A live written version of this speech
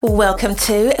Welcome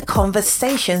to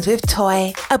Conversations with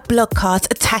Toy, a blogcast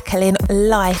tackling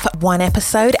life one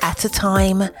episode at a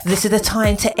time. This is the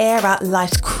time to air out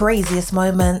life's craziest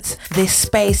moments. This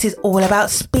space is all about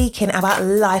speaking about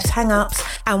life's hang-ups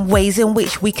and ways in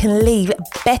which we can leave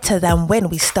better than when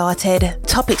we started.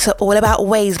 Topics are all about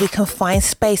ways we can find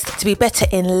space to be better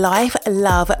in life,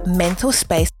 love, mental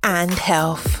space, and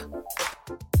health.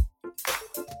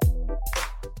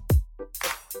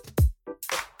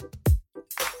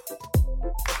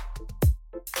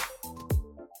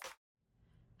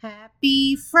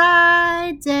 Happy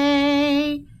Friday!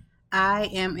 I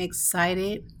am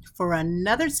excited for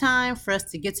another time for us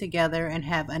to get together and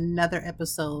have another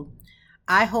episode.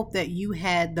 I hope that you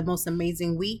had the most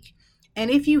amazing week.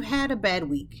 And if you had a bad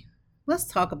week, let's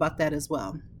talk about that as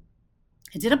well.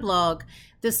 I did a blog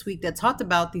this week that talked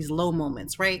about these low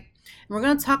moments, right? And we're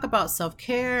going to talk about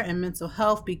self-care and mental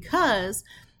health because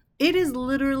it is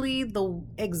literally the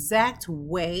exact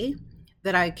way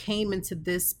that I came into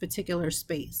this particular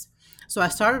space. So I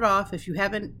started off, if you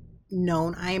haven't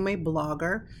known, I am a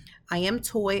blogger. I am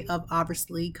Toy of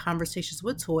obviously Conversations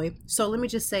with Toy. So let me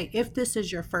just say, if this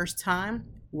is your first time,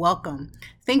 welcome.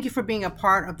 Thank you for being a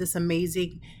part of this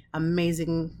amazing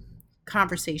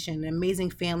conversation, amazing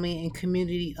family and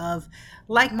community of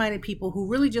like-minded people who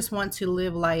really just want to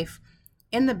live life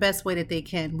in the best way that they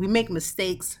can. We make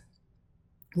mistakes.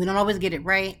 We don't always get it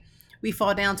right. We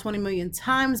fall down 20 million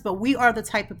times, but we are the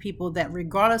type of people that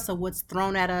regardless of what's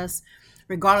thrown at us,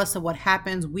 regardless of what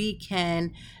happens, we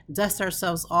can dust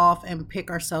ourselves off and pick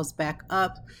ourselves back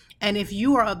up. And if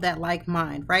you are of that like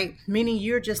mind, right? Meaning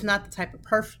you're just not the type of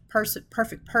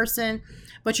perfect person,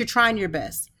 but you're trying your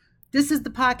best. This is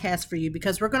the podcast for you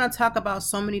because we're going to talk about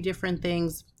so many different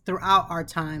things throughout our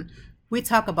time. We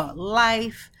talk about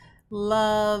life,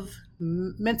 love,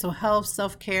 mental health,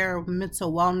 self-care,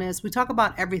 mental wellness. We talk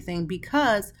about everything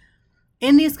because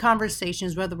in these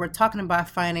conversations, whether we're talking about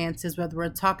finances, whether we're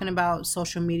talking about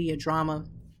social media drama,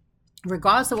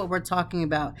 regardless of what we're talking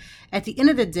about, at the end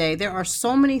of the day, there are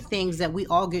so many things that we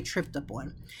all get tripped up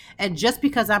on. And just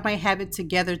because I might have it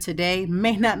together today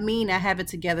may not mean I have it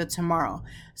together tomorrow.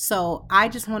 So I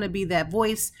just want to be that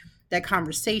voice, that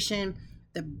conversation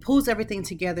that pulls everything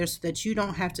together so that you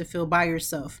don't have to feel by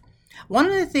yourself. One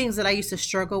of the things that I used to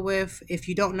struggle with, if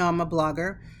you don't know, I'm a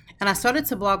blogger, and I started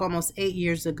to blog almost 8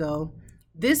 years ago.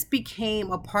 This became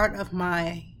a part of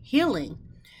my healing,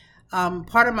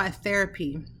 part of my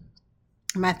therapy.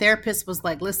 My therapist was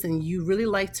like, listen, you really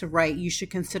like to write. You should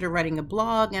consider writing a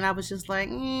blog. And I was just like,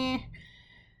 I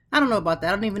don't know about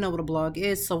that. I don't even know what a blog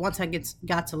is. So once I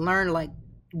got to learn like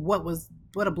what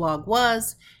a blog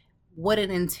was, what it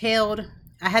entailed,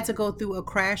 I had to go through a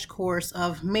crash course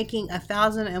of making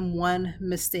 1,001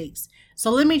 mistakes. So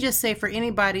let me just say, for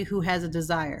anybody who has a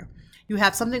desire, you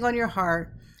have something on your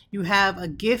heart, you have a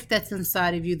gift that's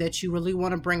inside of you that you really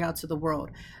want to bring out to the world.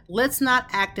 Let's not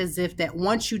act as if that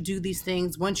once you do these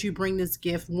things, once you bring this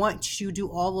gift, once you do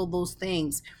all of those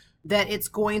things, that it's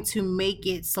going to make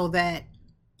it so that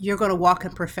you're going to walk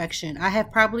in perfection. I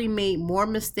have probably made more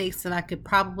mistakes than I could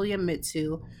probably admit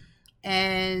to.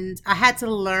 And I had to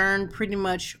learn pretty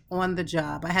much on the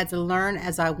job. I had to learn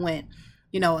as I went.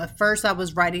 You know, at first I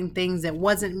was writing things that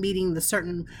wasn't meeting the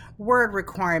certain word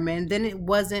requirement. Then it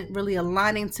wasn't really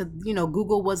aligning to,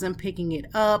 Google wasn't picking it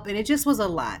up. And it just was a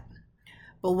lot.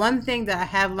 But one thing that I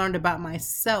have learned about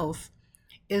myself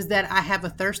is that I have a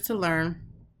thirst to learn.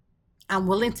 I'm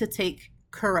willing to take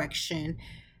correction.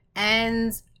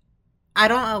 And I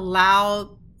don't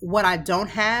allow what I don't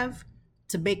have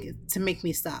to make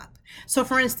me stop. So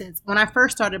for instance, when I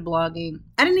first started blogging,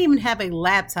 I didn't even have a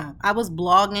laptop. I was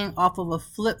blogging off of a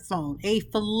flip phone.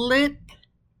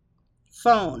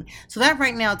 So that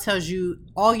right now tells you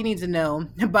all you need to know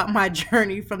about my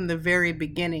journey from the very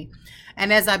beginning.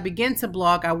 And as I began to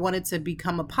blog, I wanted to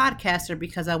become a podcaster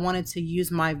because I wanted to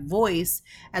use my voice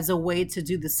as a way to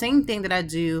do the same thing that I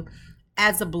do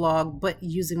as a blog, but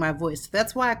using my voice. So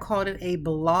that's why I called it a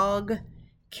blog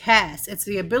cast. It's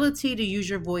the ability to use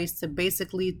your voice to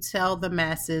basically tell the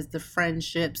masses, the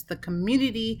friendships, the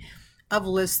community of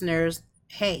listeners,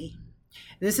 hey,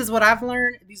 this is what I've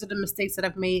learned. These are the mistakes that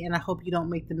I've made, and I hope you don't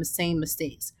make the same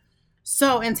mistakes.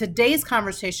 So in today's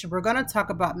conversation, we're going to talk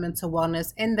about mental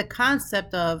wellness and the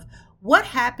concept of what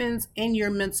happens in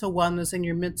your mental wellness and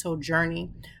your mental journey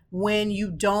when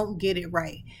you don't get it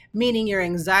right, meaning your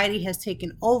anxiety has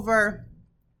taken over.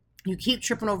 You keep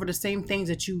tripping over the same things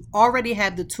that you already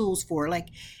have the tools for. Like,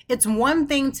 it's one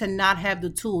thing to not have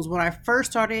the tools. When I first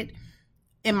started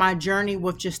in my journey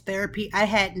with just therapy, I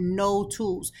had no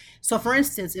tools. So for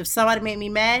instance, if somebody made me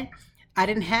mad, I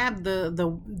didn't have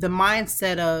the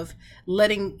mindset of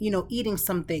letting, eating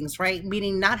some things, right?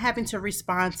 Meaning not having to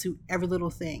respond to every little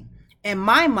thing. In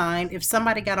my mind, if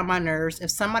somebody got on my nerves,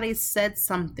 if somebody said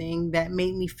something that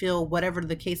made me feel whatever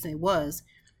the case it was,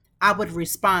 I would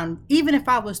respond, even if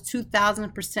I was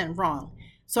 2000% wrong.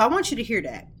 So I want you to hear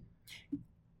that.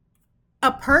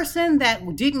 A person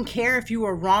that didn't care if you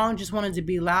were wrong, just wanted to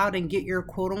be loud and get your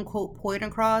quote unquote point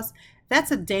across, that's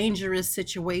a dangerous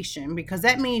situation, because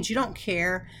that means you don't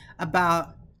care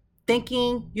about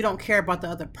thinking, you don't care about the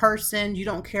other person, you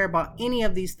don't care about any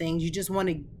of these things. You just want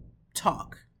to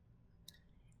talk.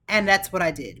 And that's what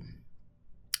I did.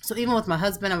 So even with my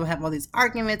husband, I would have all these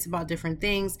arguments about different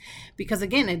things because,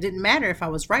 again, it didn't matter if I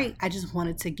was right. I just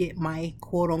wanted to get my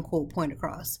quote unquote point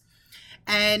across.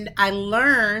 And I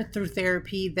learned through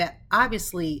therapy that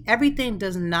obviously everything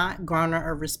does not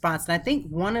garner a response. And I think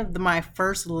one of my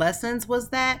first lessons was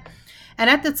that. And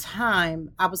at the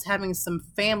time, I was having some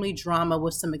family drama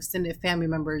with some extended family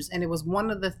members. And it was one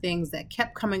of the things that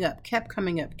kept coming up.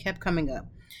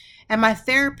 And my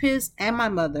therapist and my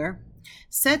mother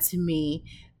said to me,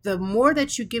 the more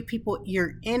that you give people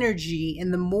your energy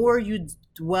and the more you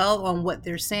dwell on what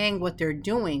they're saying, what they're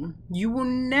doing, you will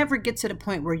never get to the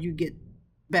point where you get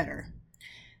better.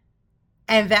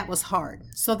 And that was hard.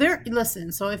 So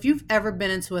so if you've ever been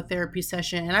into a therapy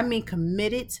session, and I mean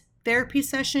committed therapy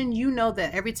session, you know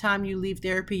that every time you leave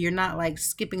therapy, you're not like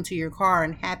skipping to your car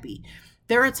and happy.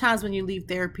 There are times when you leave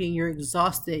therapy and you're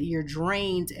exhausted, you're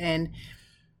drained, and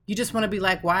you just want to be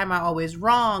like, why am I always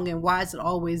wrong? And why is it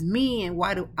always me? And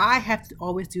why do I have to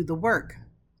always do the work?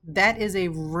 That is a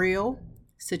real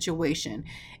situation.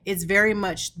 It's very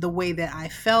much the way that I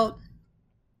felt.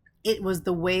 It was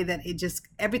the way that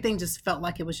everything just felt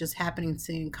like it was just happening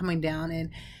and coming down.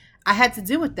 And I had to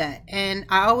deal with that. And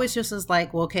I always just was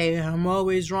like, well, okay, I'm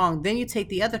always wrong. Then you take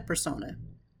the other persona.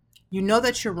 You know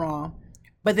that you're wrong.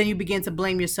 But then you begin to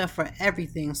blame yourself for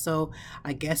everything. So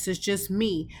I guess it's just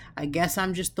me. I guess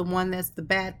I'm just the one that's the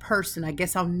bad person. I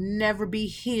guess I'll never be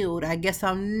healed. I guess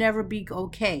I'll never be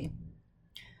okay.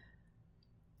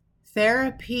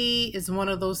 Therapy is one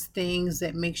of those things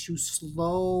that makes you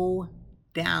slow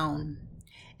down.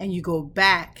 And you go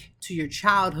back to your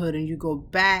childhood and you go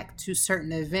back to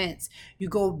certain events. You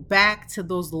go back to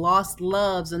those lost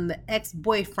loves and the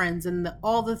ex-boyfriends and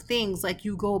all the things. Like,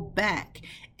 you go back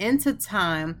into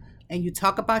time and you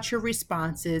talk about your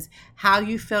responses, how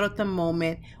you felt at the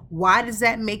moment. Why does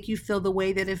that make you feel the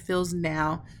way that it feels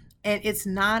now? And it's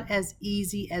not as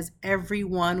easy as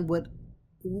everyone would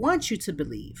want you to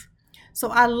believe. So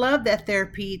I love that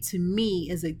therapy to me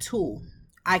is a tool.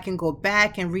 I can go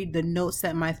back and read the notes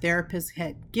that my therapist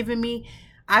had given me.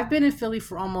 I've been in Philly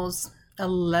for almost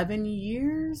 11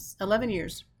 years.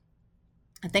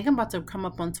 I think I'm about to come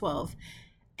up on 12.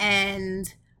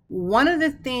 And one of the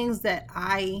things that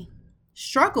I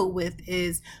struggle with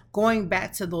is going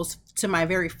back to my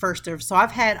very first therapist. So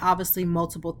I've had obviously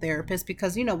multiple therapists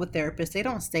because, with therapists, they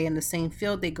don't stay in the same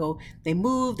field. They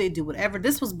move, they do whatever.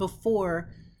 This was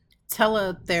before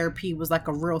teletherapy was like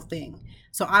a real thing.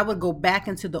 So I would go back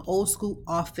into the old school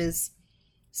office,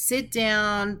 sit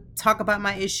down, talk about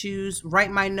my issues,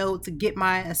 write my notes, get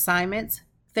my assignments.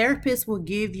 Therapists will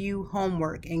give you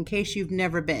homework in case you've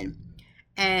never been.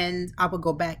 And I would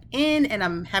go back in and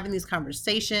I'm having these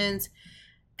conversations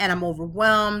and I'm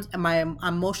overwhelmed and I'm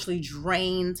emotionally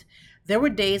drained. There were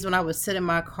days when I would sit in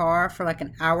my car for like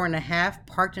an hour and a half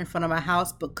parked in front of my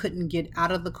house, but couldn't get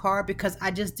out of the car because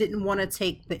I just didn't want to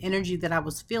take the energy that I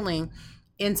was feeling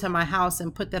into my house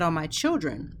and put that on my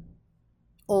children,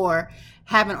 or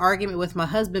have an argument with my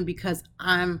husband because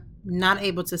I'm not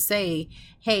able to say,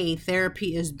 hey,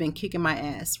 therapy has been kicking my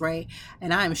ass, right?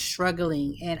 And I'm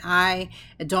struggling and I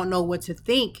don't know what to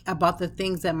think about the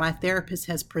things that my therapist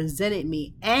has presented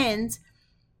me. And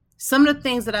some of the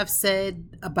things that I've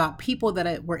said about people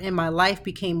that were in my life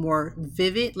became more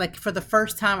vivid. Like, for the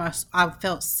first time, I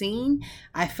felt seen,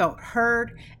 I felt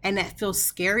heard, and that feels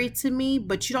scary to me,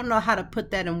 but you don't know how to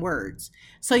put that in words.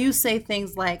 So you say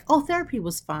things like, oh, therapy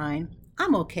was fine.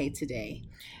 I'm okay today.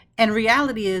 And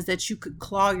reality is that you could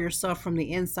claw yourself from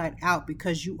the inside out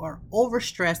because you are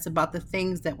overstressed about the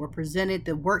things that were presented,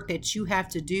 the work that you have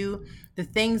to do, the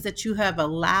things that you have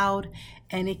allowed,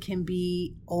 and it can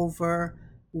be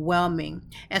overwhelming.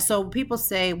 And so people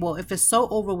say, well, if it's so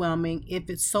overwhelming, if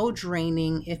it's so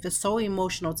draining, if it's so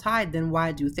emotional tied, then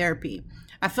why do therapy?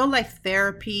 I feel like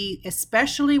therapy,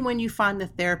 especially when you find the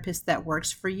therapist that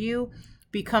works for you,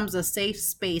 becomes a safe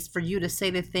space for you to say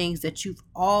the things that you've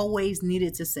always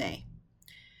needed to say.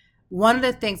 One of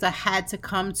the things I had to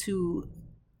come to,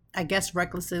 I guess,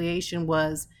 reconciliation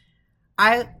was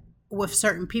I with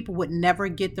certain people would never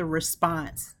get the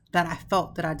response that I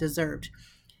felt that I deserved.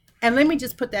 And let me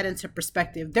just put that into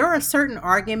perspective. There are certain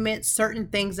arguments, certain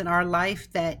things in our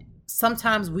life that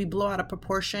sometimes we blow out of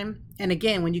proportion. And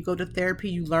again, when you go to therapy,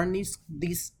 you learn these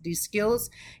skills.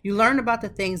 You learn about the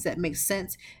things that make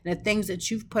sense and the things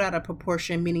that you've put out of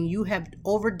proportion, meaning you have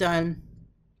overdone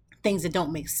things that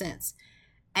don't make sense.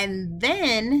 And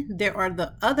then there are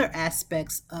the other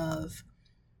aspects of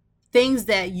things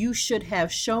that you should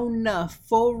have shown enough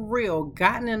for real,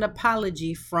 gotten an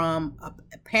apology from a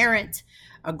parent,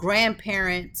 a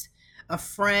grandparent, a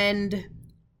friend,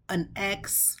 an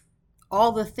ex,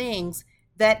 all the things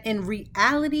that in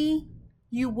reality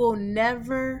you will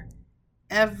never,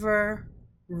 ever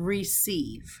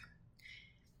receive.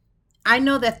 I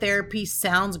know that therapy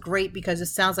sounds great because it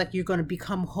sounds like you're going to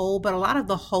become whole, but a lot of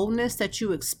the wholeness that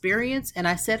you experience, and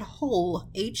I said whole,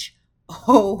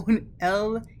 H-O-L-E-N-E-S-S.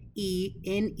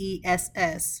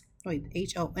 Wait,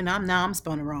 H-O, and I'm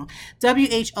spelling it wrong.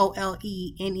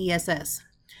 W-H-O-L-E-N-E-S-S.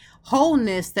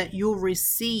 Wholeness that you'll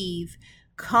receive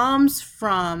comes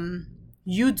from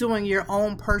you doing your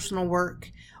own personal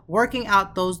work, working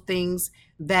out those things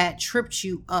that tripped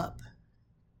you up.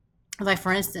 Like,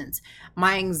 for instance,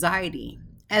 my anxiety.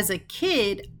 As a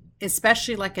kid,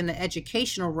 especially like in the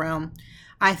educational realm,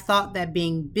 I thought that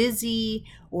being busy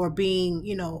or being,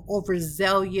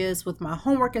 overzealous with my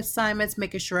homework assignments,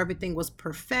 making sure everything was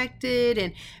perfected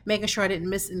and making sure I didn't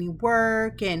miss any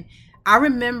work. And I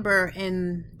remember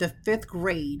in the 5th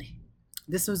grade,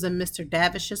 this was in Mr.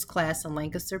 Davish's class in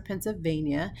Lancaster,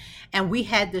 Pennsylvania, and we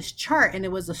had this chart, and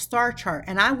it was a star chart,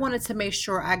 and I wanted to make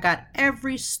sure I got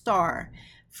every star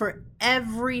for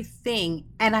everything,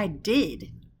 and I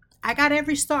did. I got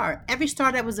every star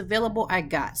that was available. I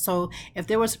got. So if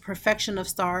there was a perfection of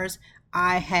stars,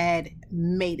 I had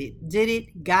made it, did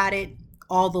it, got it,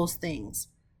 all those things.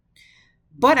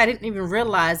 But I didn't even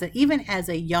realize that even as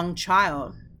a young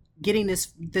child, getting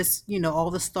this,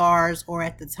 all the stars, or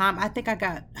at the time, I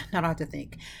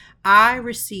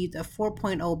received a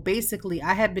 4.0. Basically,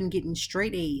 I had been getting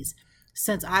straight A's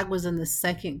since I was in the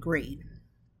 2nd grade.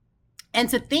 And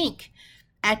to think,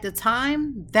 at the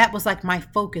time, that was like my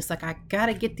focus. Like, I got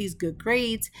to get these good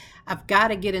grades. I've got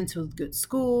to get into a good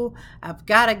school. I've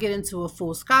got to get into a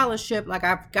full scholarship. Like,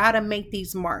 I've got to make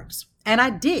these marks. And I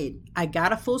did. I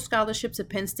got a full scholarship to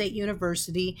Penn State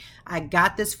University. I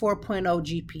got this 4.0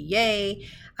 GPA.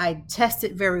 I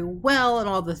tested very well and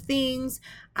all the things.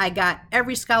 I got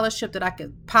every scholarship that I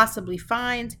could possibly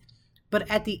find.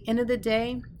 But at the end of the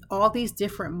day, all these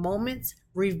different moments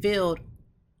revealed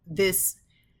this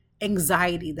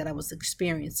anxiety that I was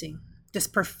experiencing, this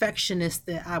perfectionist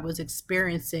that I was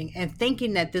experiencing, and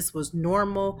thinking that this was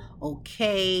normal,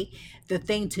 okay, the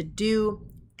thing to do.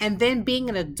 And then being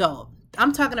an adult,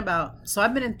 I'm talking about, so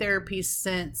I've been in therapy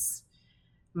since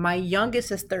my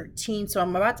youngest is 13. So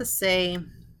I'm about to say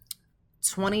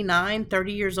 29,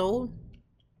 30 years old.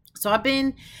 So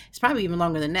it's probably even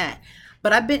longer than that,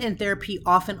 but I've been in therapy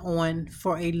off and on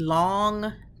for a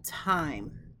long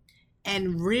time.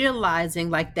 And realizing,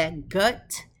 like, that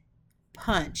gut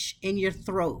punch in your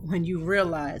throat when you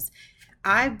realize,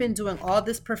 I've been doing all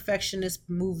this perfectionist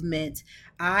movement.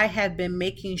 I have been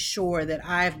making sure that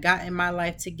I've gotten my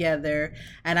life together,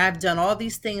 and I've done all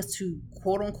these things to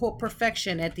quote unquote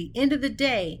perfection. At the end of the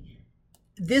day,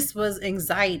 this was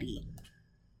anxiety.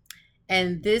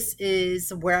 And this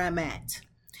is where I'm at.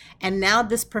 And now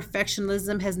this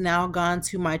perfectionism has now gone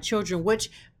to my children,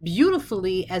 which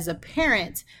beautifully, as a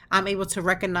parent, I'm able to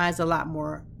recognize a lot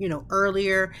more,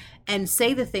 earlier, and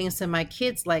say the things to my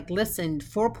kids like, listen,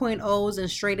 4.0s and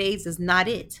straight A's is not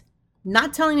it.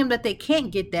 Not telling them that they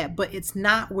can't get that, but it's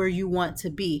not where you want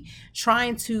to be.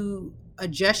 Trying to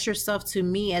adjust yourself to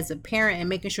me as a parent and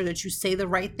making sure that you say the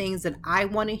right things that I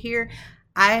want to hear.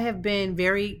 I have been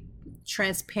very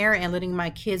transparent and letting my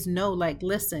kids know, like,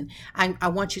 listen, I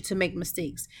want you to make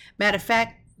mistakes. Matter of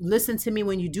fact, listen to me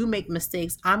when you do make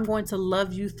mistakes. I'm going to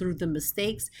love you through the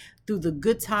mistakes, through the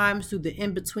good times, through the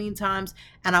in-between times.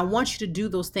 And I want you to do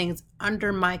those things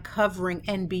under my covering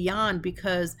and beyond,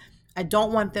 because I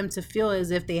don't want them to feel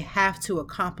as if they have to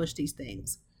accomplish these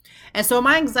things. And so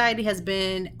my anxiety has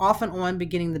been off and on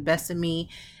getting the best of me.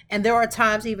 And there are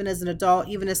times, even as an adult,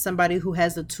 even as somebody who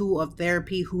has the tool of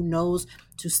therapy, who knows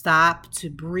to stop, to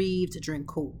breathe, to drink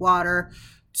cold water,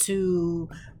 to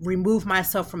remove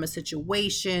myself from a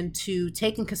situation, to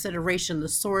take in consideration the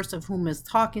source of whom is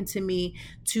talking to me,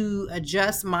 to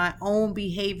adjust my own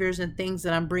behaviors and things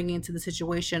that I'm bringing to the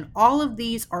situation. All of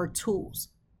these are tools.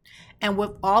 And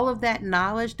with all of that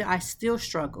knowledge, that I still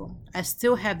struggle. I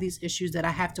still have these issues that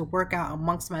I have to work out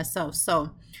amongst myself.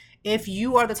 So if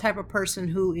you are the type of person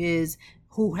who is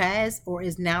who has or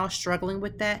is now struggling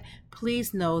with that,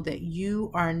 please know that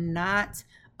you are not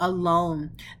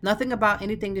alone. Nothing about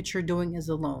anything that you're doing is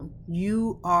alone.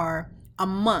 You are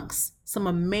amongst some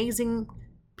amazing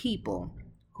people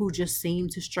who just seem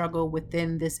to struggle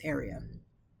within this area.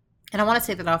 And I want to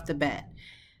say that off the bat.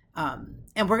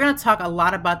 And we're going to talk a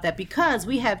lot about that because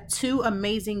we have two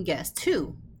amazing guests.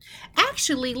 Two.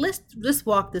 Actually, let's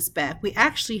walk this back. We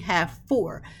actually have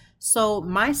four. So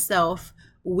myself,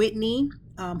 Whitney,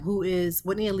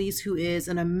 Whitney Elise, who is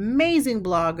an amazing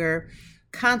blogger,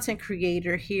 content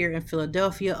creator here in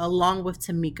Philadelphia, along with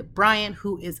Tamika Bryant,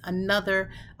 who is another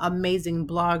amazing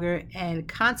blogger and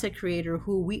content creator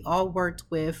who we all worked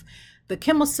with the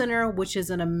Kimmel Center, which is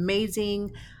an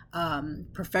amazing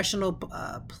professional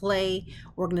play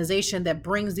organization that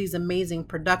brings these amazing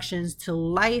productions to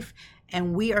life.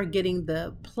 And we are getting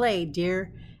the play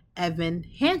Dear Evan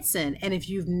Hansen. And if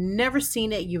you've never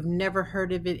seen it, you've never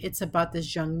heard of it, it's about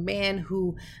this young man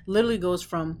who literally goes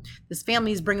from this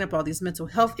family. He's bringing up all these mental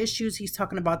health issues. He's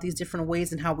talking about these different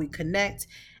ways and how we connect.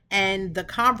 And the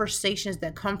conversations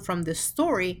that come from this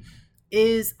story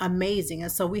is amazing.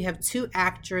 And so we have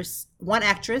one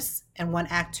actress and one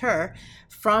actor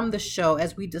from the show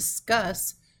as we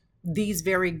discuss these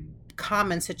very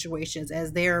common situations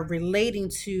as they're relating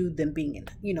to them being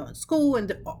in school.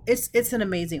 And it's an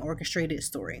amazing orchestrated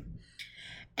story.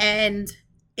 And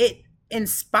it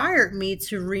inspired me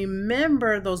to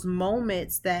remember those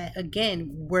moments that, again,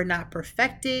 we're not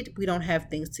perfected. We don't have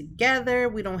things together.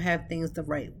 We don't have things the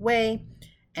right way.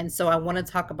 And so I want to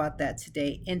talk about that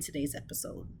today in today's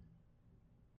episode.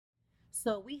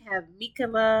 So we have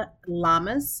Mikala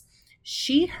Lamas.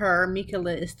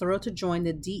 Mikala is thrilled to join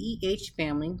the DEH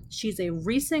family. She's a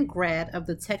recent grad of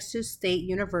the Texas State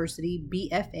University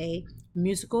BFA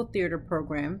Musical Theater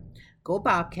Program, Go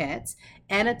Bobcats,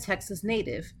 and a Texas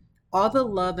native. All the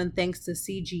love and thanks to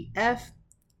CGF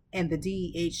and the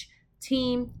DEH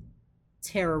team,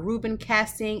 Tara Rubin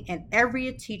casting, and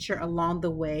every teacher along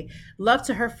the way. Love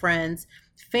to her friends,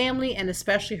 family, and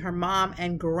especially her mom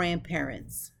and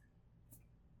grandparents.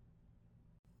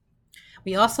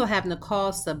 We also have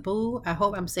Nicole Sabu, I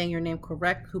hope I'm saying your name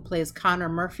correct, who plays Connor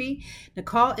Murphy.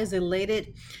 Nicole is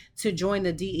elated to join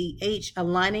the DEH,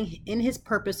 aligning in his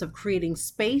purpose of creating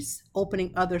space,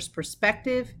 opening others'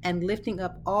 perspective, and lifting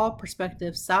up all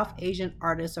prospective South Asian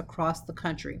artists across the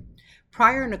country.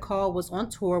 Prior, Nicole was on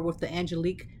tour with the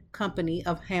Angelique Company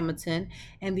of Hamilton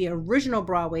and the original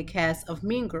Broadway cast of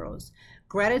Mean Girls.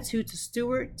 Gratitude to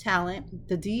Stuart Talent,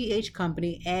 the DEH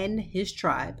Company, and his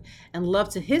tribe. And love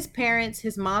to his parents,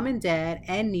 his mom and dad,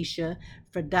 and Nisha,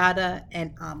 for Dada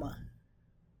and Amma.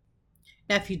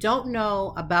 Now, if you don't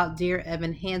know about Dear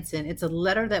Evan Hansen, it's a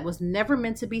letter that was never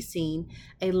meant to be seen,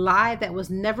 a lie that was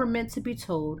never meant to be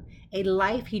told, a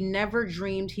life he never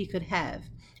dreamed he could have.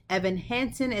 Evan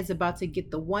Hansen is about to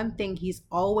get the one thing he's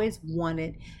always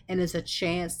wanted, and is a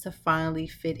chance to finally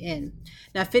fit in.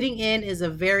 Now, fitting in is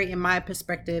in my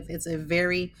perspective, it's a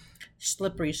very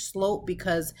slippery slope,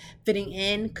 because fitting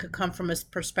in could come from a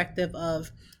perspective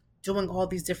of doing all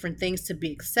these different things to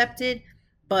be accepted.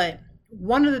 But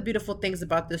one of the beautiful things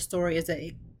about this story is that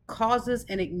it causes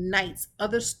and ignites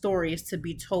other stories to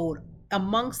be told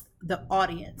amongst the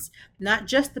audience, not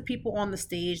just the people on the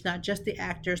stage, not just the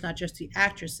actors, not just the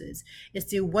actresses. It's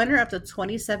the winner of the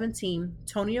 2017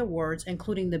 Tony Awards,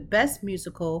 including the Best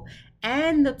Musical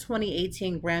and the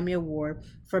 2018 Grammy Award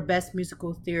for Best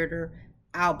Musical Theater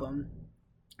Album.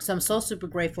 So I'm so super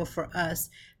grateful for us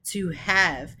to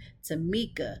have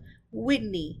Tamika,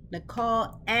 Whitney,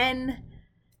 Nicole, and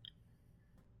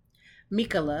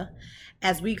Mikala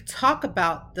as we talk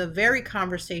about the very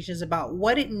conversations about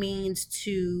what it means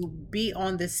to be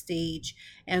on this stage,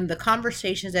 and the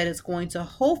conversations that it's going to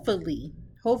hopefully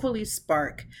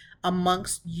spark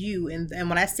amongst you. And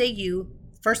when I say you,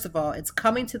 first of all, it's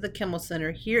coming to the Kimmel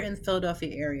Center here in the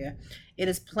Philadelphia area. It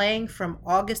is playing from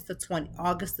August the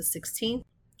 16th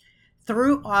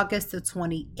through August the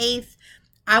 28th.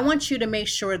 I want you to make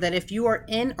sure that if you are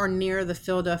in or near the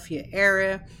Philadelphia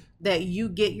area, that you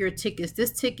get your tickets.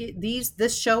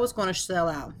 This show is going to sell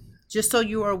out. Just so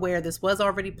you are aware, this was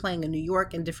already playing in New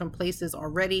York and different places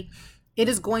already. It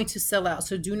is going to sell out.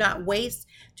 So do not waste,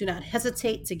 do not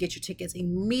hesitate to get your tickets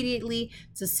immediately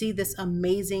to see this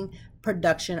amazing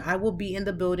production. I will be in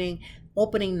the building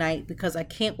opening night because I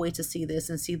can't wait to see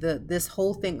this and see this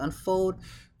whole thing unfold.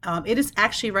 It is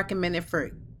actually recommended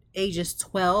for ages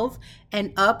 12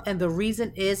 and up, and the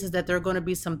reason is that there are going to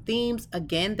be some themes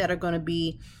again that are going to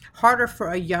be harder for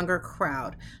a younger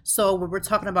crowd. So when we're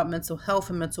talking about mental health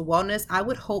and mental wellness, I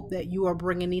would hope that you are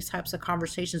bringing these types of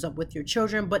conversations up with your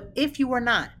children. But if you are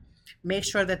not, make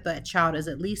sure that the child is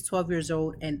at least 12 years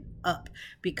old and up,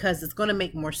 because it's going to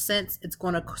make more sense. It's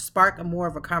going to spark a more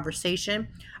of a conversation.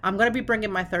 I'm going to be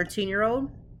bringing my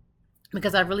 13-year-old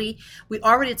because we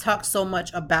already talked so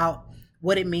much about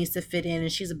what it means to fit in,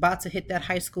 and she's about to hit that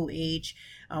high school age.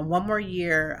 One more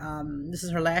year. This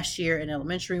is her last year in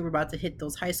elementary. We're about to hit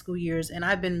those high school years, and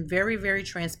I've been very, very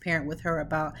transparent with her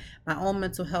about my own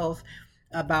mental health,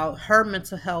 about her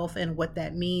mental health and what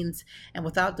that means. And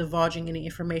without divulging any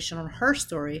information on her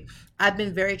story, I've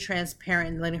been very transparent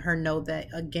in letting her know that,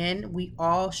 again, we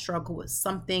all struggle with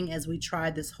something as we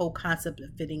try this whole concept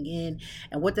of fitting in.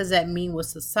 And what does that mean with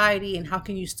society? And how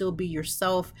can you still be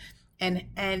yourself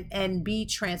and be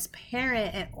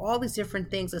transparent and all these different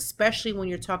things, especially when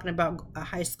you're talking about a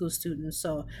high school student.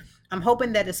 So I'm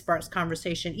hoping that it sparks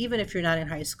conversation, even if you're not in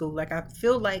high school. Like, I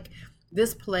feel like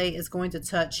this play is going to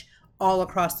touch all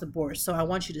across the board. So I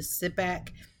want you to sit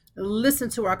back,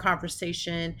 listen to our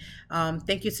conversation.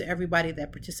 Thank you to everybody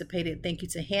that participated. Thank you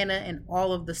to Hannah and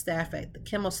all of the staff at the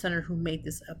Kimmel Center who made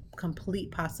this a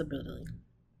complete possibility.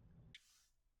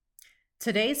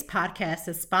 Today's podcast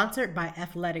is sponsored by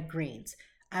Athletic Greens.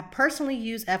 I personally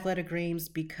use Athletic Greens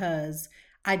because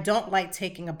I don't like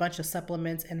taking a bunch of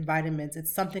supplements and vitamins.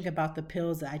 It's something about the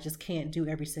pills that I just can't do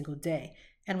every single day.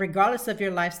 And regardless of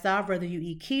your lifestyle, whether you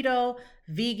eat keto,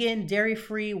 vegan,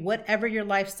 dairy-free, whatever your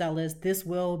lifestyle is, this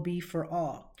will be for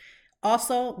all.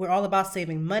 Also, we're all about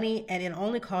saving money, and it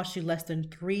only costs you less than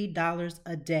 $3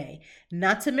 a day.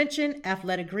 Not to mention,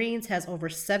 Athletic Greens has over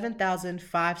 7,000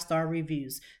 five-star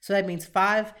reviews. So that means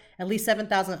at least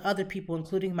 7,000 other people,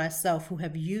 including myself, who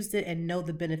have used it and know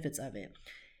the benefits of it.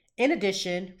 In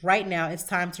addition, right now, it's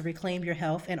time to reclaim your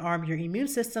health and arm your immune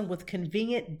system with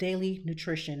convenient daily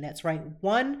nutrition. That's right,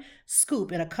 1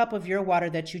 scoop in a cup of your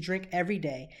water that you drink every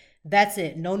day. That's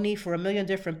it. No need for a million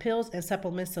different pills and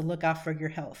supplements to look out for your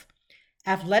health.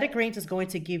 Athletic Greens is going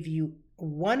to give you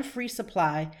 1 year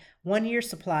supply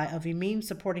of immune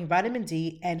supporting vitamin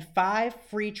D and 5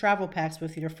 free travel packs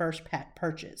with your first pack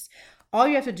purchase. All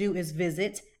you have to do is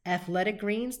visit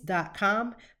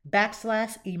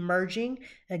athleticgreens.com/emerging.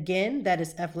 Again, that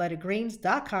is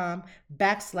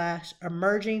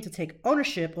athleticgreens.com/emerging to take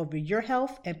ownership over your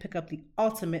health and pick up the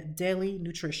ultimate daily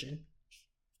nutrition.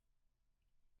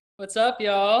 What's up,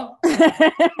 y'all?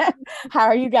 How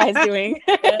are you guys doing?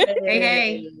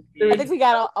 Hey. I think we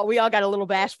all got a little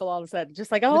bashful all of a sudden.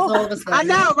 Just like, oh, I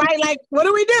know, right? Like, what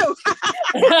do we do?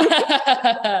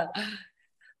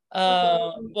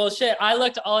 Well, shit, I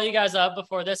looked all you guys up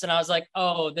before this and I was like,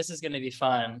 oh, this is going to be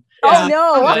fun. Oh,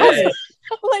 no. Like,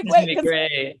 wait, be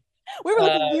great. We were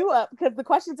looking you up because the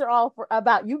questions are all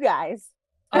about you guys.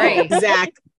 Right,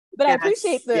 exactly. But yes.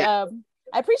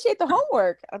 I appreciate the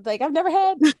homework. I'm like, I've never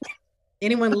had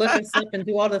anyone look us up and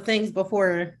do all the things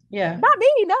before. Yeah. Not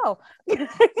me, no.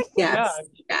 Yes.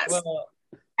 Well,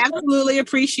 absolutely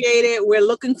appreciate it. We're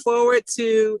looking forward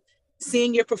to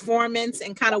seeing your performance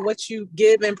and kind of what you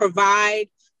give and provide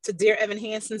to Dear Evan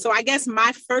Hansen. So I guess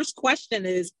my first question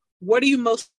is, what are you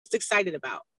most excited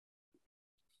about?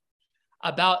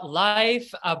 About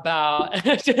life, about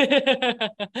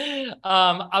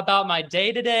about my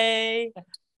day-to-day.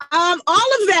 All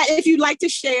of that, if you'd like to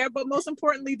share, but most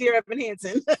importantly, Dear Evan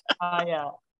Hansen.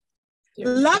 Yeah.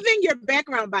 Loving your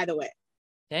background, by the way.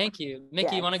 Thank you.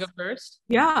 Mickey, You want to go first?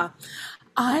 Yeah.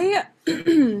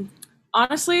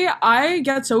 Honestly, I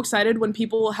get so excited when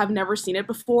people have never seen it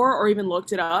before or even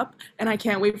looked it up, and I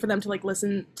can't wait for them to like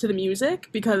listen to the music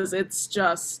because it's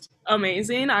just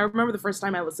amazing. I remember the first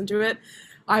time I listened to it,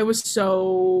 I was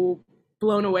so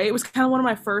blown away. It was kind of one of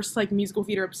my first like musical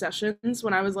theater obsessions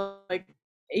when I was like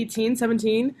 18,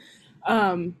 17.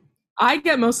 I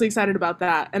get mostly excited about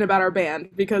that and about our band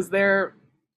because they're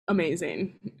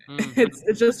amazing.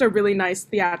 It's just a really nice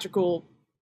theatrical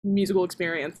musical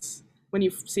experience when you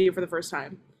see it for the first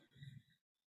time.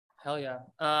 Hell yeah.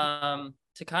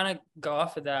 To kind of go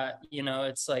off of that,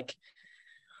 it's like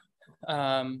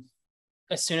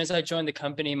as soon as I joined the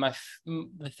company,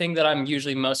 the thing that I'm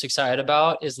usually most excited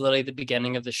about is literally the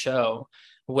beginning of the show,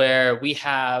 where we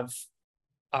have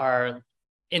our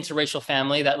interracial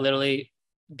family that literally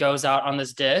goes out on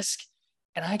this disc.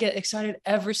 And I get excited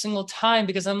every single time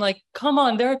because I'm like, come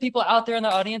on, there are people out there in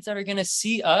the audience that are going to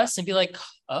see us and be like,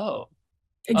 oh,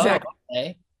 exactly. Oh,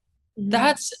 okay. Mm-hmm.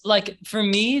 That's like, for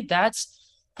me, that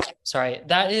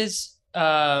is,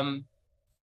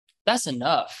 that's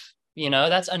enough,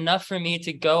 that's enough for me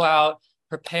to go out,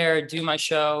 prepare, do my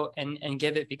show and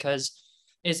give it, because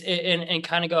and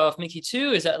kind of go off Mickey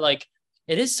too, is that like,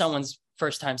 it is someone's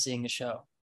first time seeing the show.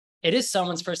 It is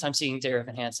someone's first time seeing Dear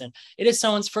Evan Hansen. It is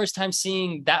someone's first time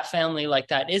seeing that family like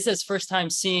that. It is his first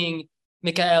time seeing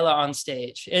Michaela on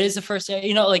stage. It is the first,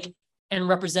 like, and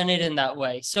represented in that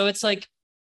way. So it's like,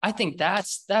 I think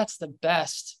that's the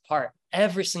best part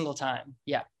every single time.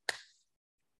 Yeah.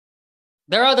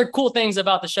 There are other cool things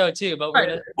about the show too, but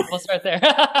we'll start there.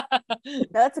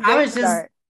 That's a great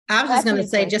start. I was just going to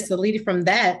say, just to lead from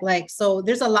that, like, so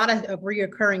there's a lot of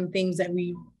reoccurring themes that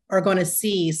we are going to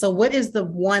see. So what is the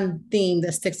one theme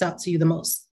that sticks out to you the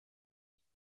most?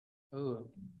 Ooh.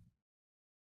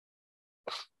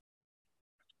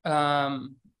 I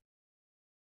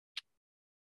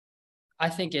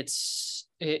think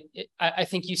I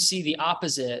think you see the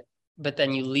opposite, but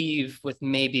then you leave with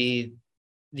maybe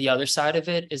the other side of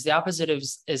it. Is the opposite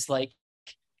is like,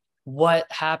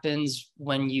 what happens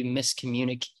when you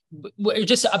miscommunicate?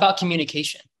 Just about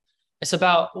communication. It's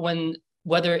about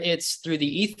whether it's through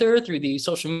the ether, through the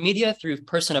social media, through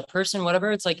person to person,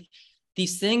 whatever. It's like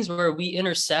these things where we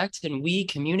intersect and we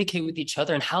communicate with each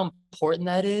other, and how important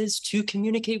that is to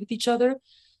communicate with each other.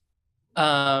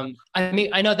 I mean,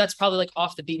 I know that's probably like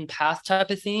off the beaten path type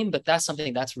of theme, but that's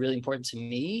something that's really important to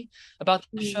me about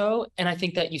the show. And I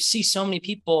think that you see so many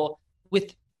people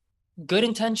with good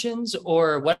intentions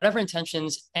or whatever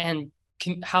intentions, and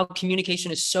how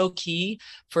communication is so key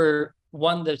for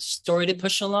the story to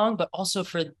push along, but also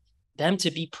for them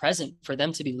to be present, for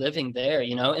them to be living there,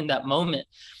 in that moment.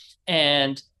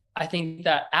 And I think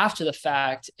that after the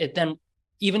fact, it then,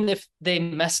 even if they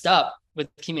messed up with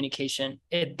communication,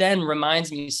 it then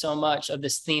reminds me so much of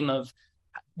this theme of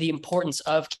the importance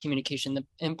of communication, the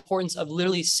importance of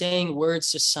literally saying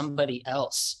words to somebody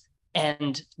else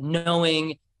and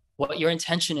knowing what your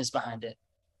intention is behind it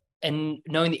and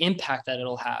knowing the impact that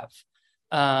it'll have.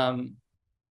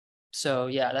 So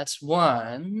yeah, that's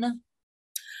one.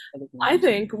 I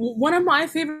think one of my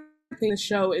favorite things in the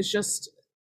show is just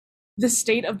the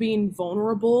state of being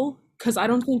vulnerable, because I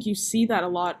don't think you see that a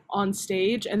lot on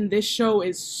stage, and this show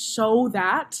is so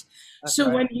that. That's so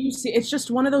right. When you see, it's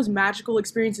just one of those magical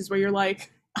experiences where you're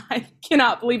like, I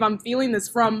cannot believe I'm feeling this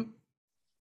from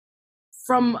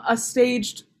a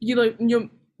staged,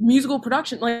 musical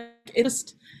production. Like, it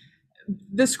just,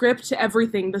 the script,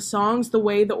 everything, the songs, the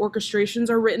way the orchestrations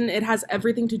are written, it has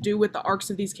everything to do with the arcs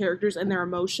of these characters and their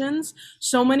emotions.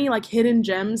 So many like hidden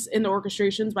gems in the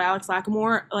orchestrations by Alex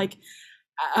Lacamoire, like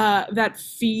that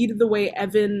feed the way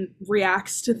Evan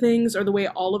reacts to things, or the way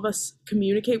all of us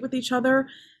communicate with each other.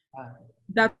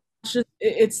 That's just,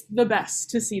 it's the best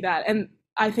to see that. And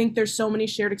I think there's so many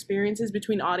shared experiences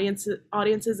between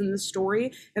audiences in this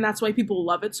story, and that's why people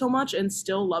love it so much and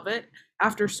still love it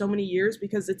after so many years,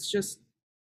 because it's just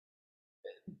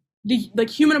the like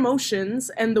human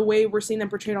emotions and the way we're seeing them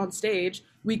portrayed on stage,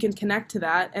 we can connect to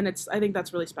that, and I think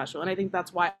that's really special, and I think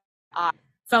that's why I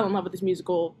fell in love with this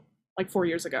musical like 4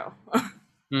 years ago.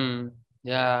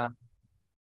 Yeah.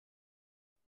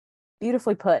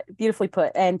 Beautifully put.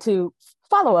 And to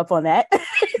follow up on that,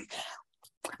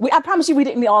 I promise you we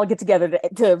didn't all get together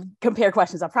to compare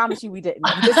questions. I promise you we didn't.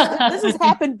 This has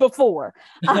happened before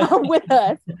with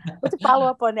us. But to follow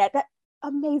up on that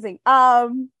amazing. I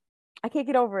can't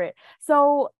get over it.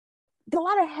 So a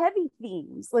lot of heavy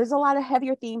themes. There's a lot of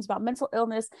heavier themes about mental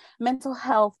illness, mental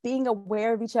health, being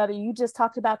aware of each other. You just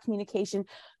talked about communication,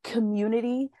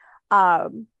 community,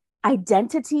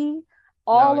 identity.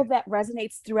 All of that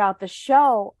resonates throughout the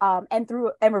show, and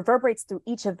reverberates through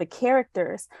each of the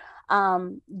characters.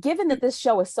 Given that this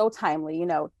show is so timely,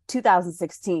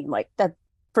 2016, like that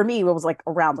for me, it was like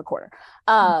around the corner.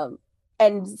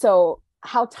 And so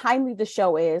how timely the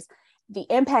show is, the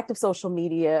impact of social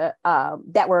media,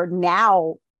 that we're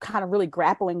now kind of really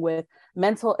grappling with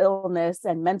mental illness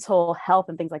and mental health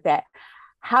and things like that.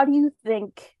 How do you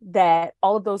think that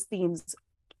all of those themes,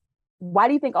 why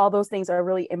do you think all those things are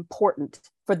really important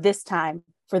for this time,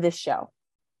 for this show?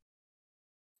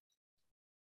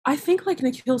 I think, like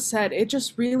Nikhil said, it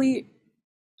just really,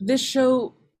 this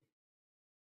show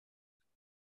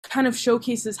kind of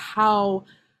showcases how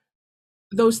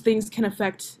those things can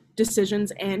affect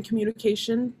decisions and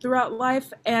communication throughout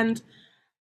life. And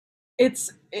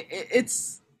it's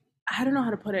I don't know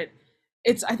how to put it.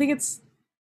 I think it's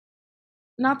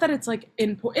not that it's like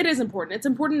it is important. It's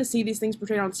important to see these things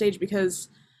portrayed on stage, because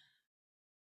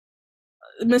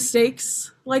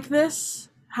mistakes like this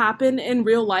happen in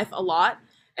real life a lot.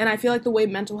 And I feel like the way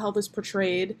mental health is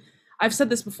portrayed, I've said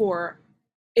this before,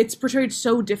 it's portrayed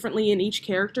so differently in each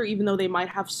character, even though they might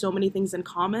have so many things in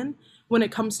common when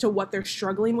it comes to what they're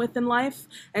struggling with in life.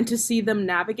 And to see them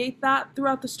navigate that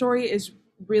throughout the story is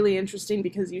really interesting,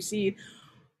 because you see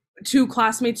two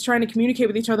classmates trying to communicate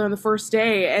with each other on the first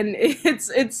day, and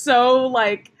it's so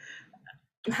like,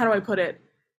 how do I put it?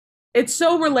 it's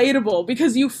so relatable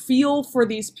because you feel for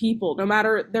these people no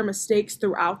matter their mistakes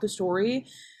throughout the story.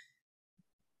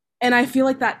 And I feel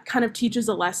like that kind of teaches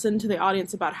a lesson to the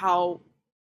audience about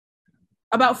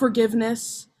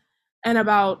forgiveness and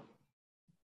about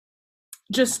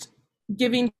just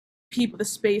giving people the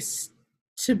space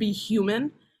to be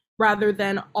human rather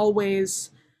than always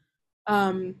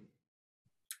putting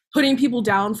people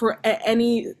down for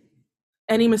any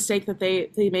mistake that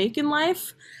they make in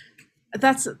life.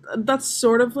 That's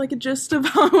sort of like a gist of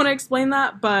how I want to explain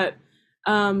that, but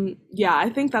yeah, I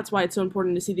think that's why it's so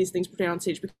important to see these things portrayed on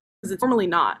stage, because it's normally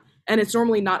not, and it's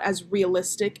normally not as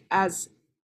realistic as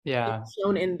it's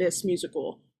shown in this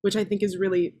musical, which I think is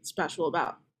really special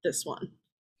about this one.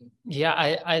 Yeah,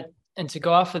 I and to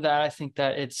go off of that, I think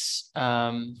that it's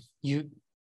I mean,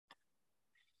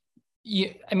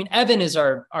 Evan is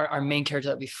our main character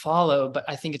that we follow, but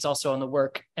I think it's also on the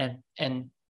work and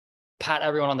pat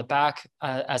everyone on the back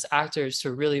as actors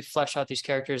to really flesh out these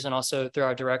characters, and also through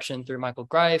our direction through Michael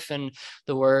Greif and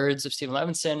the words of Stephen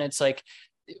Levinson. It's like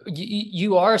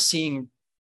you are seeing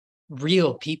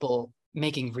real people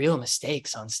making real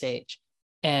mistakes on stage,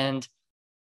 and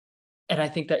I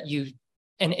think that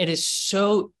and it is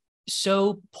so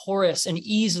porous and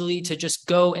easily to just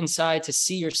go inside to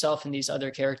see yourself in these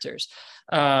other characters.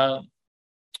 I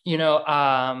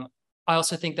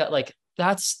also think that like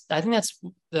I think that's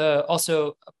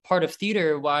also part of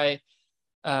theater why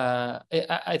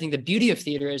I think the beauty of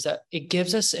theater is that it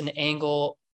gives us an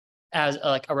angle as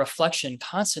like a reflection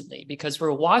constantly, because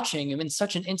we're watching in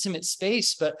such an intimate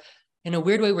space, but in a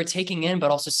weird way we're taking in, but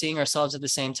also seeing ourselves at the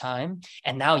same time.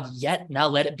 And now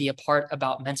let it be a part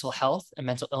about mental health and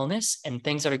mental illness and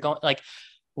things that are going like,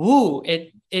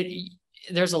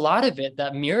 there's a lot of it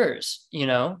that mirrors,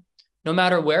 no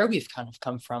matter where we've kind of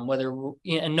come from,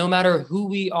 and no matter who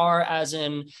we are, as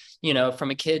in,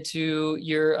 from a kid to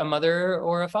you're a mother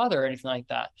or a father or anything like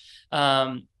that.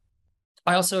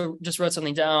 I also just wrote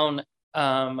something down,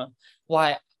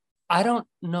 why I don't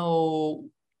know.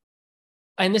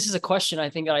 And this is a question I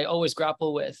think that I always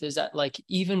grapple with, is that like,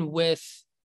 even with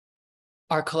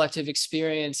our collective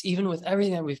experience, even with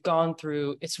everything that we've gone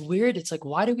through, it's weird. It's like,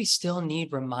 why do we still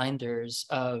need reminders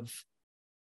of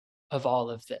all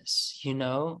of this,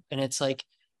 And it's like,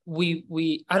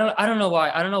 I don't know why.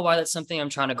 I don't know why that's something I'm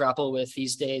trying to grapple with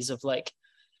these days, of like,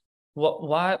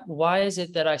 why is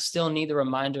it that I still need the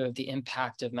reminder of the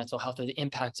impact of mental health, or the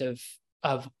impact of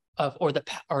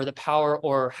the power,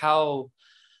 or how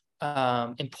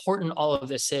important all of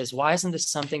this is? Why isn't this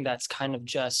something that's kind of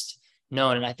just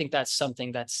known? And I think that's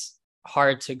something that's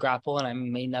hard to grapple, and I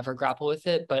may never grapple with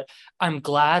it, but I'm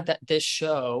glad that this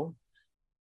show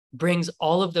brings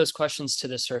all of those questions to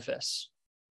the surface.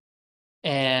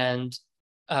 And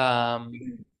yeah,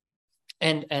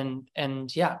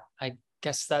 I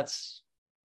guess that's,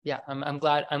 I'm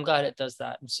glad it does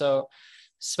that. And so,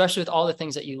 especially with all the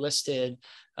things that you listed,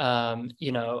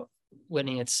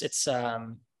 Whitney,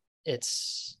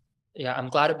 I'm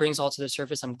glad it brings all to the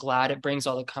surface. I'm glad it brings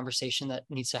all the conversation that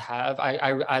needs to have.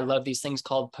 I love these things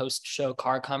called post-show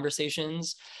car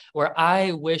conversations, where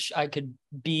I wish I could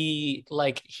be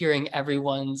like hearing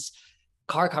everyone's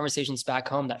car conversations back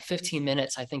home. That 15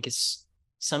 minutes, I think, is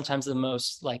sometimes the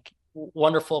most like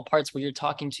wonderful parts, where you're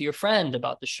talking to your friend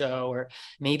about the show, or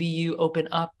maybe you open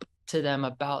up to them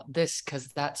about this because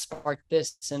that sparked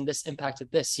this and this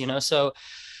impacted this, So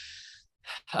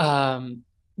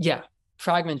yeah,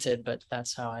 fragmented, but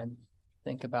that's how I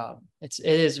think about it.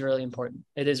 It is really important.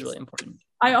 It is really important.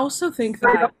 I also think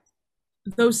that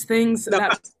those things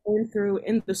that we're going through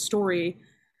in the story,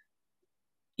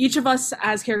 each of us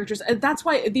as characters, and that's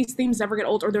why these themes never get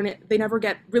old, or they never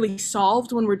get really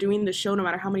solved when we're doing the show, no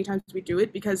matter how many times we do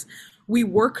it, because we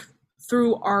work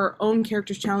through our own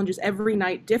characters' challenges every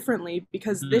night differently,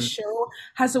 because this show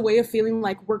has a way of feeling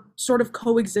like we're sort of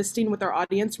coexisting with our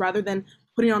audience rather than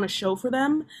putting on a show for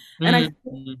them. And I think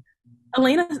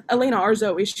Elena, our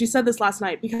Zoe, she said this last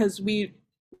night, because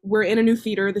we're in a new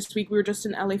theater this week. We were just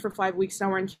in LA for 5 weeks. Now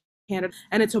we're in Canada,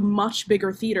 and it's a much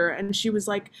bigger theater. And she was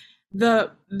like,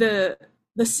 the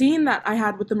scene that I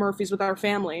had with the Murphys, with our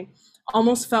family,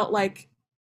 almost felt like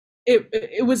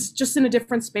it was just in a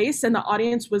different space, and the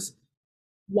audience was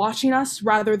watching us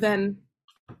rather than,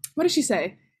 what did she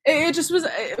say? It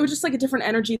was just like a different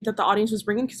energy that the audience was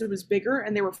bringing, because it was bigger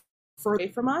and they were further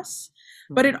away from us.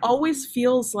 But it always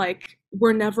feels like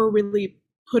we're never really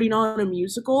putting on a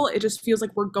musical. It just feels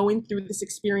like we're going through this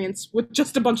experience with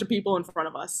just a bunch of people in front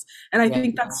of us. And I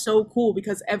think that's so cool,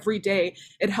 because every day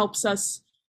it helps us,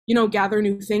 gather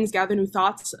new things, gather new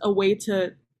thoughts, a way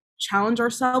to challenge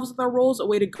ourselves with our roles, a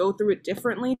way to go through it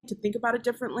differently, to think about it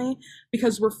differently,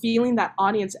 because we're feeling that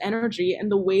audience energy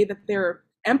and the way that they're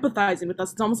empathizing with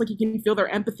us. It's almost like you can feel their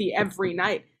empathy every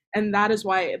night. And that is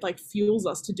why it like fuels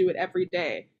us to do it every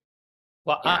day.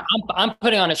 Well, yeah. I'm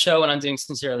putting on a show when I'm doing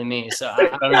Sincerely Me, so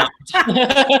I don't know.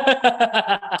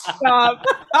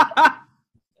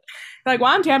 Like,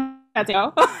 well, I'm Tam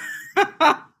Mateo.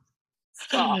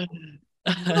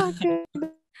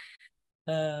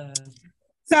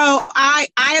 So I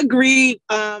agree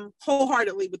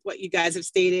wholeheartedly with what you guys have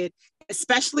stated,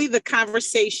 especially the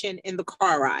conversation in the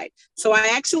car ride. So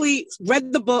I actually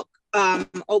read the book a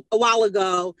while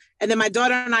ago, and then my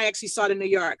daughter and I actually saw it in New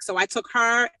York. So I took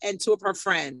her and two of her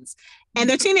friends, and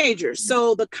they're teenagers.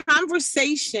 So the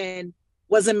conversation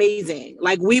was amazing.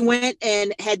 Like, we went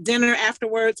and had dinner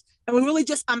afterwards, and we really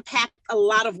just unpacked a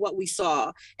lot of what we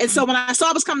saw. And so when I saw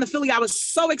it was coming to Philly, I was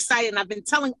so excited. And I've been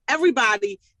telling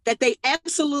everybody that they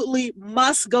absolutely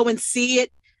must go and see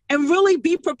it and really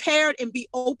be prepared and be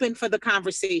open for the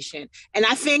conversation. And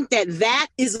I think that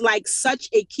is like such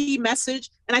a key message.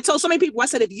 And I told so many people, I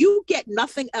said, if you get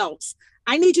nothing else,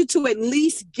 I need you to at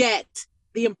least get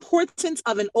the importance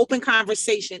of an open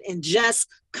conversation and just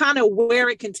kind of where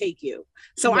it can take you.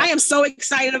 So yeah. I am so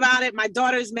excited about it. My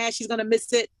daughter is mad. She's going to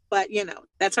miss it, but you know,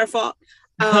 that's her fault.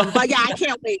 But yeah, I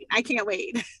can't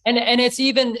wait. And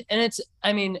it's,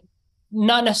 I mean,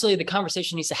 not necessarily the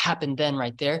conversation needs to happen then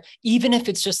right there. Even if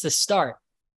it's just the start,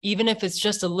 even if it's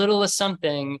just a little of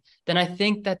something, then I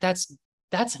think that's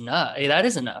enough. That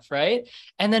is enough, right?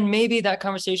 And then maybe that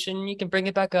conversation, you can bring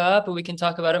it back up and we can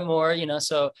talk about it more, you know,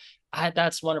 so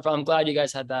that's wonderful. I'm glad you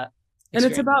guys had that experience.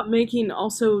 And it's about making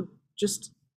also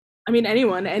just, I mean,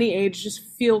 anyone, any age, just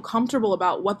feel comfortable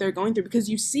about what they're going through, because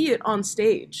you see it on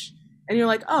stage and you're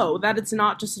like, oh, that it's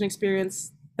not just an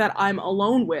experience that I'm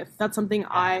alone with. That's something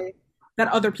that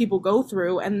other people go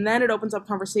through, and then it opens up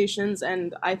conversations.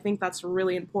 And I think that's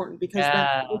really important, because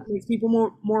that makes people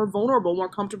more vulnerable, more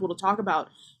comfortable to talk about,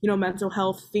 you know, mental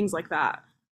health, things like that.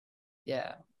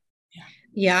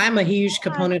 Yeah, I'm a huge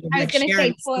component of I was going to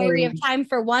say, Toy, we have time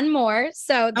for one more.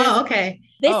 So okay.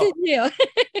 This is new.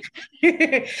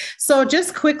 So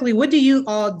just quickly, what do you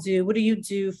all do? What do you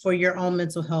do for your own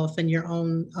mental health and your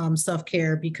own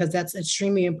self-care? Because that's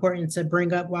extremely important to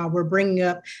bring up while we're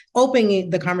opening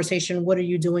the conversation. What are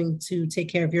you doing to take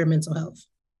care of your mental health?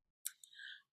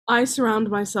 I surround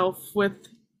myself with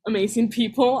amazing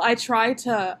people. I try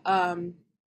to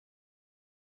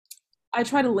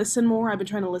listen more. I've been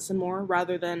trying to listen more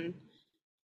rather than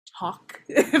talk,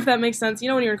 if that makes sense. You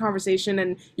know, when you're in a conversation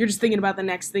and you're just thinking about the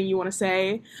next thing you want to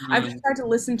say. Mm-hmm. I've tried to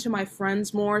listen to my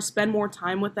friends more, spend more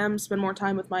time with them, spend more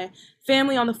time with my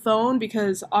family on the phone,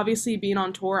 because obviously being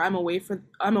on tour, I'm away from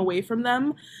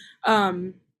them.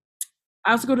 I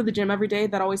also go to the gym every day.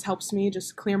 That always helps me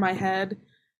just clear my head.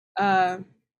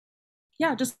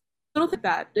 Just little like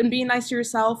that. And being nice to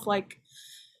yourself, like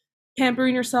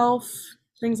pampering yourself,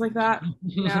 things like that.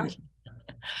 Yeah.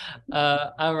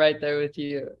 I'm right there with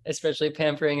you, especially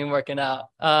pampering and working out.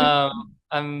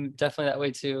 I'm definitely that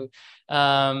way too.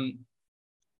 And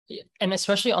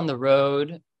especially on the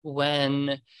road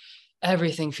when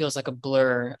everything feels like a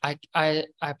blur. I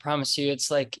promise you, it's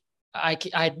like I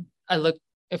look,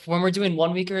 when we're doing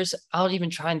 1 weekers, I'll even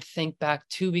try and think back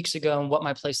 2 weeks ago and what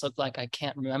my place looked like. I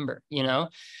can't remember, you know?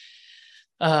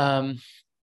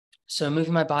 So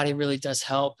moving my body really does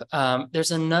help.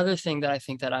 There's another thing that I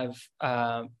think that I've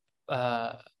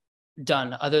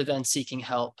done other than seeking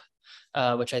help,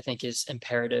 which I think is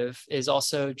imperative, is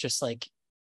also just like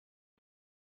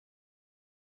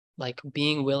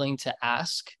being willing to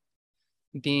ask,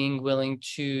 being willing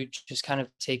to just kind of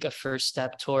take a first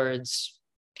step towards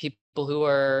people who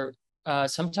are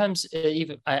sometimes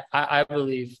even I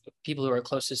believe people who are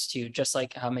closest to you, just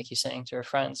like how Mickey's saying to her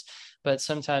friends. But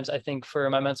sometimes I think for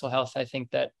my mental health, I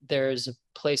think that there's a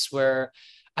place where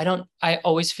I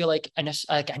always feel like I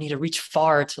need to reach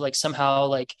far to like somehow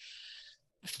like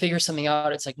figure something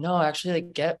out. It's like, no, actually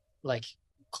like get like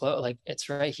close, like it's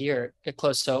right here, get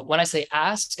close. So when I say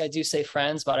ask, I do say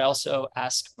friends, but I also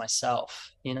ask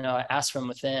myself, you know, I ask from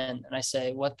within and I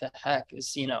say, what the heck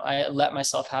is, you know, I let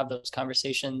myself have those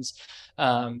conversations,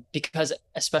 because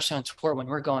especially on tour, when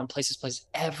we're going places,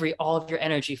 all of your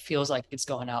energy feels like it's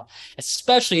going out,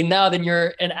 especially now that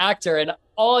you're an actor and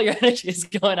all your energy is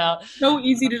going out. So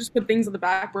easy to just put things on the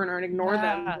back burner and ignore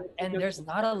them. And there's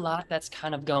not a lot that's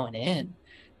kind of going in.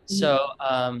 So,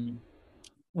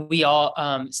 we all,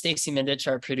 Stacey Mindich,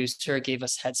 our producer, gave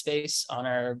us Headspace on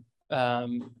our,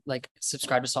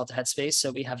 subscribe us all to Headspace.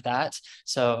 So we have that.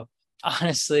 So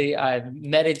honestly, I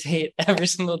meditate every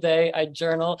single day. I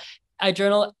journal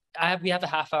we have a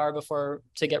half hour before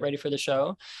to get ready for the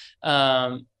show.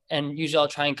 And usually I'll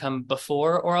try and come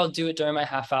before, or I'll do it during my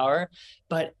half hour.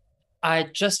 But I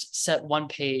just set one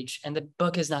page, and the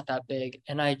book is not that big,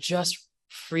 and I just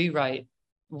free write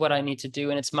what I need to do.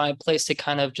 And it's my place to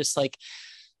kind of just like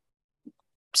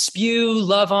spew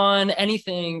love on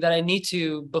anything that I need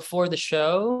to before the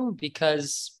show,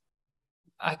 because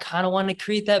I kind of want to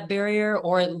create that barrier,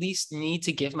 or at least need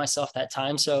to give myself that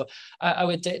time. So I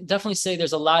would definitely say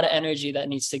there's a lot of energy that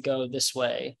needs to go this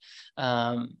way.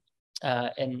 Yeah.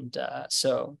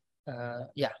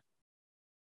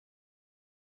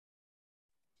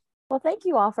 Well, thank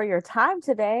you all for your time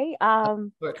today.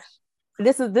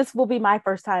 This will be my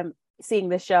first time seeing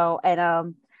this show,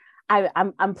 and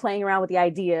I'm playing around with the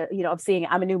idea, of seeing,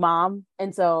 I'm a new mom,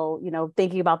 and so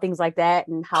thinking about things like that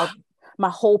and how my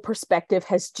whole perspective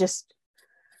has just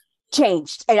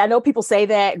changed. And I know people say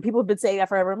that, and people have been saying that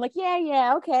forever. I'm like,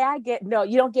 yeah, okay, I get. No,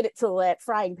 you don't get it till that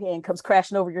frying pan comes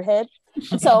crashing over your head.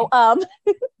 So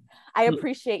I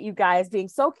appreciate you guys being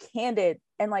so candid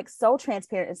and like so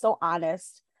transparent and so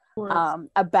honest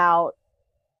about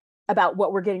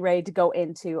what we're getting ready to go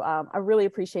into. I really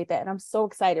appreciate that, and I'm so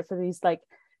excited for these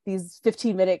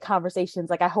 15-minute conversations.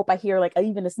 Like, I hope I hear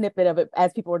even a snippet of it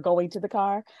as people are going to the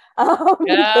car.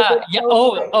 Yeah.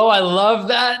 Oh, I love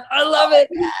that. I love it.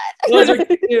 Those are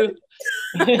cute.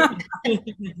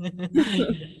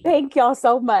 Thank y'all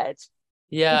so much.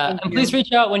 Yeah. And please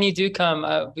reach out when you do come.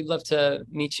 We'd love to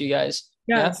meet you guys.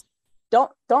 Yes. Yeah? Don't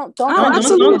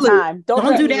absolutely.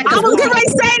 Don't do that. I was getting ready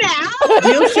to say that.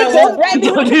 You'll show up.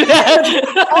 Don't do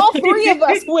that. All three of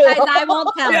us will. I won't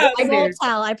tell. I won't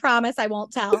tell. I promise I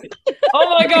won't tell.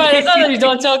 Oh my God. It's not that you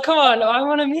don't tell. Come on. I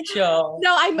want to meet y'all.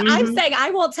 No, I'm saying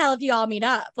I won't tell if you all meet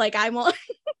up. Like, I won't.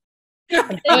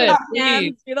 Good, do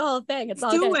the whole thing. It's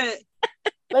all good. It.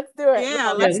 Let's do it.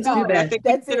 Yeah, let's do that.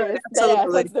 That's it.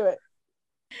 Let's do it.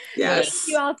 Yes. Thank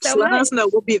you all so Let much. us know.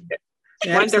 We'll be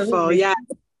there. Wonderful. Yeah.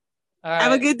 Right.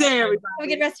 Have a good day, everybody. Have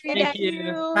a good rest of your Thank day.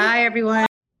 you. Bye, everyone.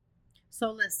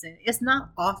 So listen, it's not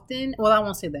often. Well, I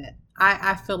won't say that.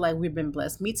 I feel like we've been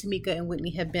blessed. Me, Tamika, and Whitney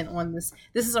have been on this.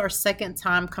 This is our second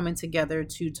time coming together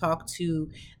to talk to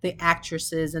the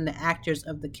actresses and the actors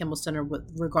of the Kimmel Center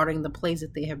regarding the plays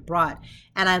that they have brought.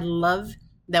 And I love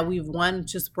that we've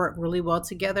just worked really well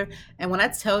together. And when I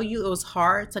tell you it was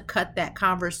hard to cut that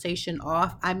conversation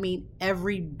off, I mean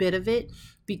every bit of it,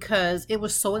 because it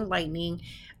was so enlightening.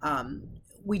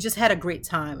 We just had a great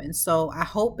time. And so I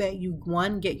hope that you,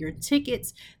 get your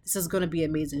tickets. This is going to be an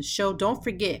amazing show. Don't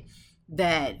forget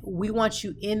that we want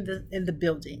you in the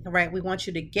building, right? We want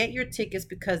you to get your tickets,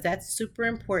 because that's super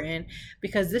important,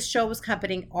 because this show is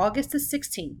happening August the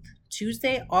 16th,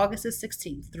 Tuesday, August the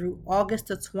 16th through August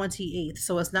the 28th.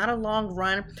 So it's not a long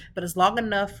run, but it's long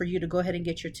enough for you to go ahead and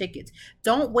get your tickets.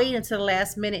 Don't wait until the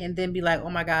last minute and then be like, oh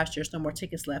my gosh, there's no more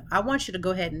tickets left. I want you to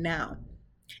go ahead now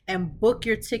and book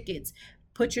your tickets.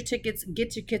 Put your tickets,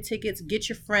 get your tickets, get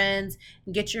your friends,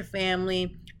 get your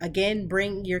family. Again,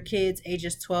 bring your kids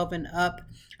ages 12 and up.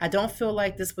 I don't feel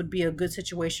like this would be a good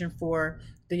situation for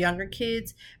the younger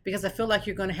kids, because I feel like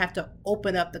you're going to have to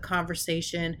open up the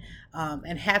conversation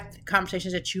and have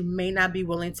conversations that you may not be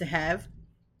willing to have.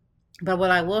 But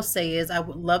what I will say is I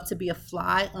would love to be a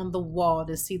fly on the wall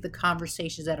to see the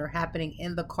conversations that are happening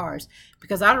in the cars,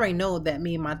 because I already know that